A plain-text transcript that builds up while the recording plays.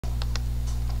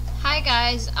Hi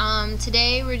guys,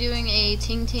 today we're doing a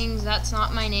Tings That's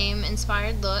Not My Name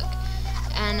inspired look,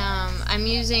 and I'm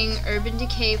using Urban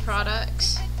Decay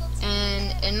products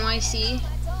and NYC,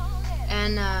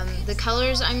 and the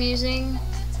colors I'm using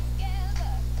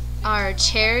are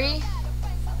cherry,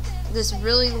 this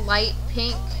really light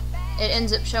pink, it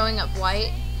ends up showing up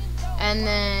white, and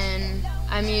then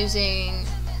I'm using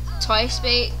Twice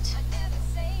Baked,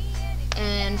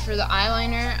 and for the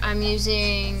eyeliner I'm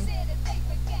using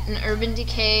an Urban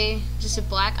Decay, just a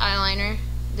black eyeliner,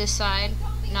 this side,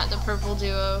 not the purple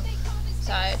duo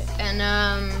side, and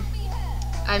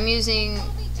I'm using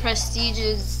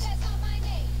Prestige's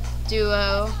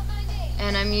duo,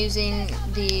 and I'm using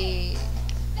the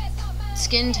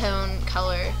skin tone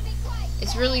color.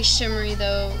 It's really shimmery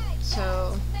though,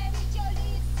 so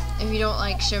if you don't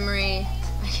like shimmery,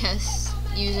 I guess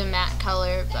use a matte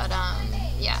color, but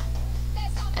yeah.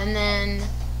 And then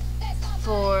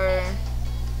for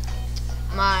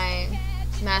my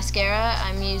mascara,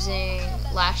 I'm using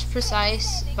Lash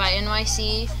Precise by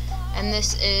NYC, and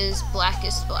this is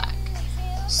Blackest Black.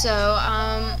 So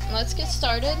let's get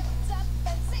started.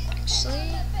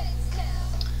 Actually,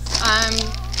 I'm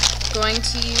going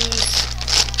to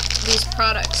use these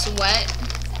products wet,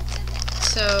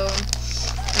 so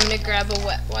I'm going to grab a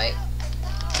wet wipe,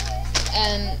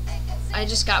 and I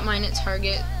just got mine at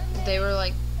Target. They were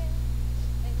like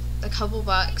a couple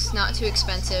bucks, not too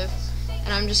expensive.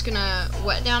 And I'm just gonna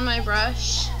wet down my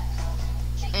brush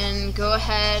and go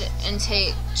ahead and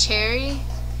take cherry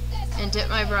and dip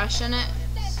my brush in it,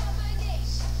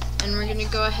 and we're gonna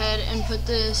go ahead and put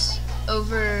this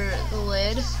over the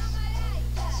lid,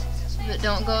 but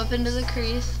don't go up into the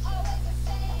crease.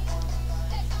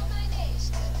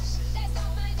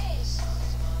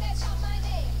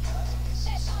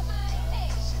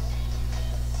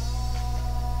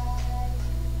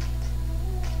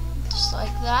 Just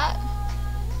like that.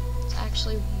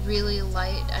 Actually really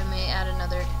light. I may add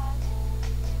another.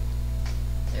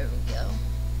 There we go.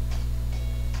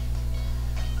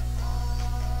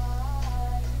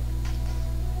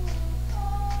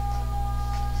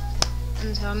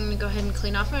 And so I'm going to go ahead and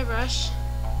clean off my brush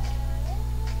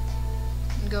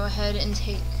and go ahead and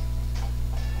take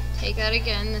that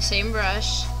again, the same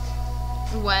brush,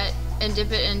 wet, and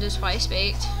dip it into Twice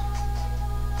Baked,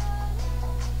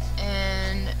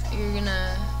 and you're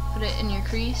gonna put it in your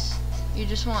crease. You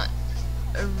just want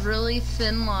a really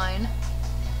thin line,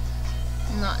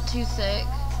 not too thick,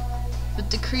 but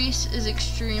the crease is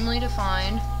extremely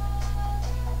defined.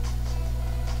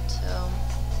 So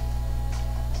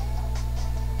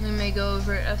we may go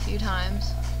over it a few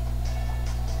times.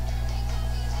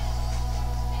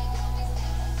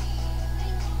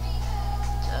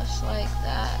 Just like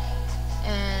that,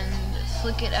 and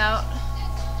flick it out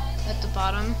at the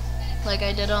bottom like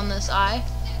I did on this eye.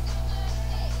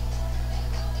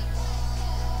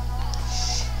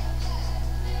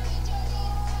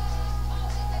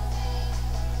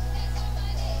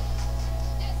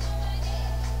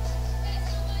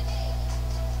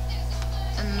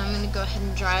 Go ahead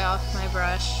and dry off my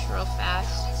brush real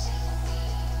fast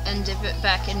and dip it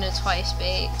back into Twice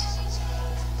Baked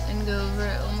and go over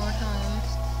it one more time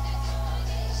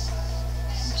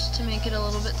just to make it a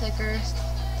little bit thicker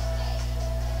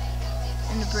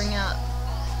and to bring out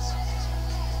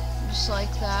just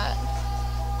like that.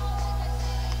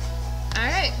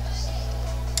 Alright,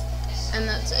 and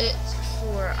that's it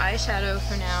for eyeshadow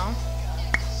for now,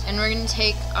 and we're going to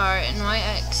take our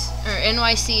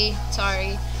NYC,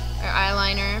 sorry, our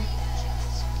eyeliner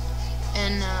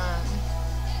in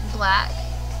black,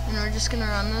 and we're just gonna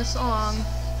run this along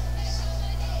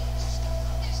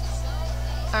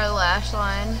our lash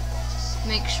line.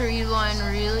 Make sure you line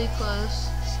really close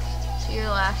to your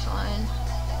lash line.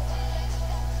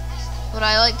 What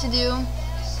I like to do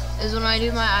is when I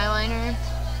do my eyeliner,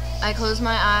 I close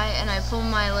my eye and I pull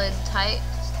my lid tight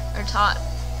or taut,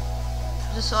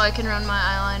 just so I can run my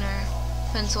eyeliner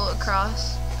pencil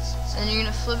across. And you're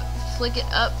going to flick it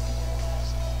up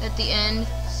at the end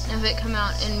and have it come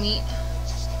out and meet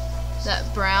that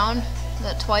brown,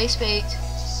 that Twice Baked,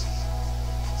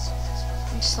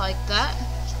 just like that.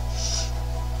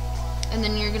 And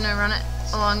then you're going to run it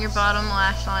along your bottom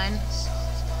lash line,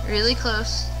 really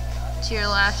close to your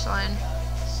lash line,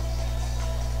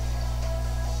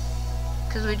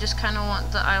 because we just kind of want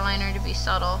the eyeliner to be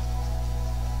subtle.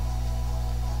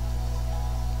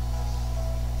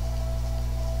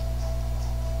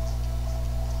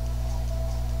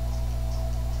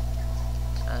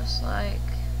 Just like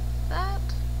that.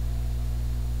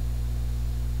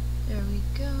 There we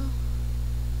go.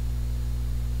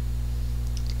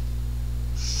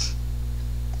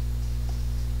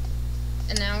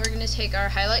 And now we're going to take our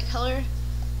highlight color,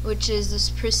 which is this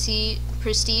Prestige,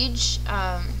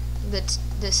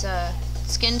 this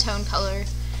skin tone color.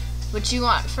 What you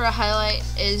want for a highlight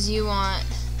is you want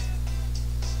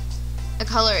a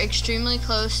color extremely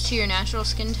close to your natural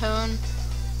skin tone,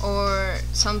 or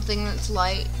something that's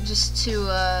light, just to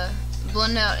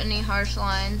blend out any harsh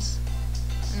lines.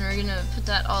 And we're going to put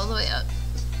that all the way up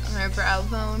on our brow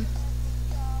bone,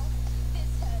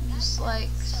 just like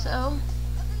so.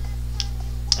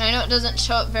 And I know it doesn't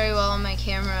show up very well on my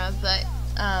camera, but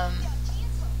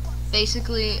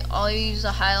basically all you use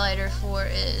a highlighter for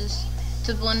is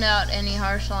to blend out any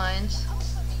harsh lines.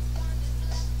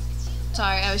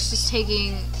 Sorry, I was just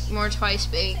taking more Twice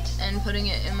Baked and putting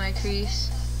it in my crease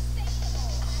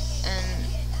and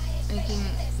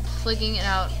flicking it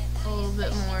out a little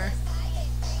bit more.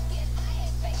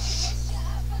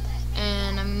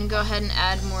 And I'm going to go ahead and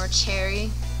add more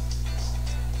cherry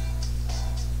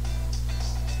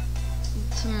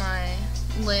to my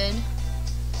lid,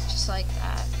 just like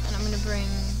that. And I'm going to bring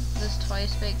this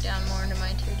Twice Baked down more into my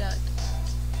tear duct.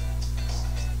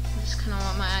 I just kind of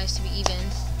want my eyes to be even.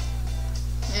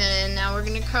 And now we're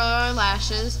going to curl our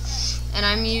lashes, and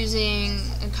I'm using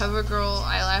a CoverGirl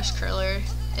eyelash curler.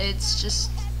 It's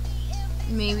just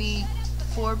maybe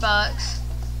 $4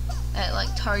 at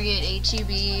like Target,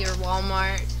 H-E-B, or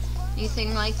Walmart,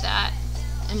 anything like that,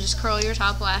 and just curl your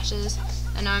top lashes.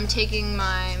 And now I'm taking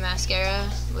my mascara,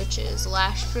 which is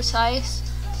Lash Precise,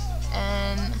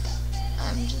 and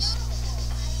I'm just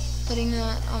putting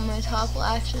that on my top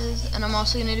lashes, and I'm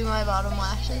also going to do my bottom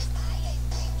lashes.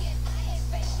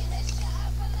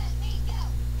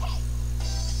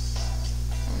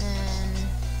 And then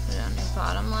put it on your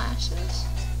bottom lashes.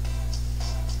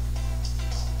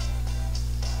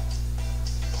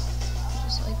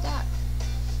 Just like that.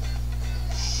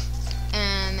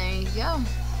 And there you go.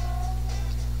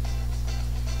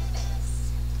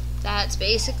 That's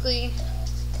basically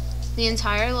the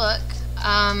entire look.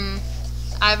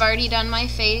 I've already done my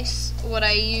face. What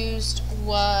I used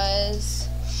was,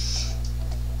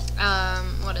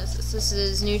 what is this? This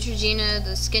is Neutrogena,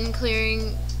 the skin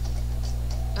clearing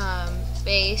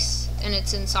base, and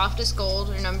it's in softest gold,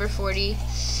 or number 40.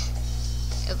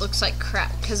 It looks like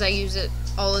crap because I use it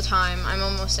all the time. I'm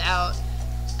almost out.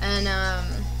 And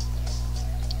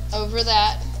over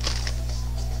that,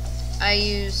 I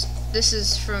used, this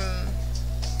is from,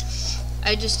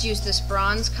 I just used this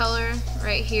bronze color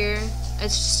right here.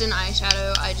 It's just an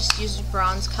eyeshadow. I just used a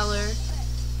bronze color,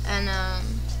 and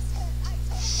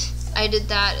I did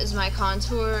that as my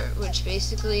contour, which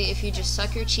basically, if you just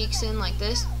suck your cheeks in like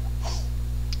this,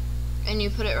 and you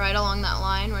put it right along that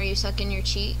line where you suck in your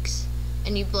cheeks,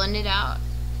 and you blend it out.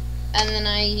 And then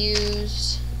I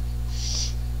used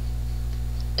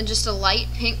just a light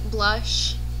pink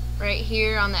blush right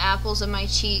here on the apples of my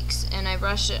cheeks, and I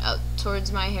brushed it up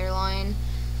towards my hairline,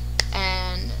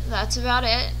 and that's about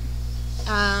it.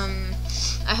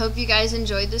 I hope you guys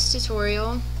enjoyed this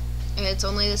tutorial. It's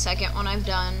only the second one I've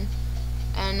done,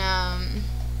 and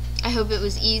I hope it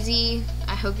was easy.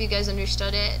 I hope you guys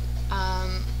understood it,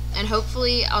 and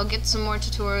hopefully I'll get some more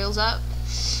tutorials up,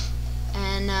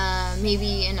 and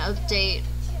maybe an update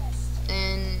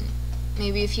in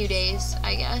maybe a few days,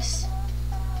 I guess.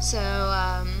 So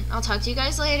I'll talk to you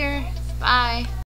guys later. Bye.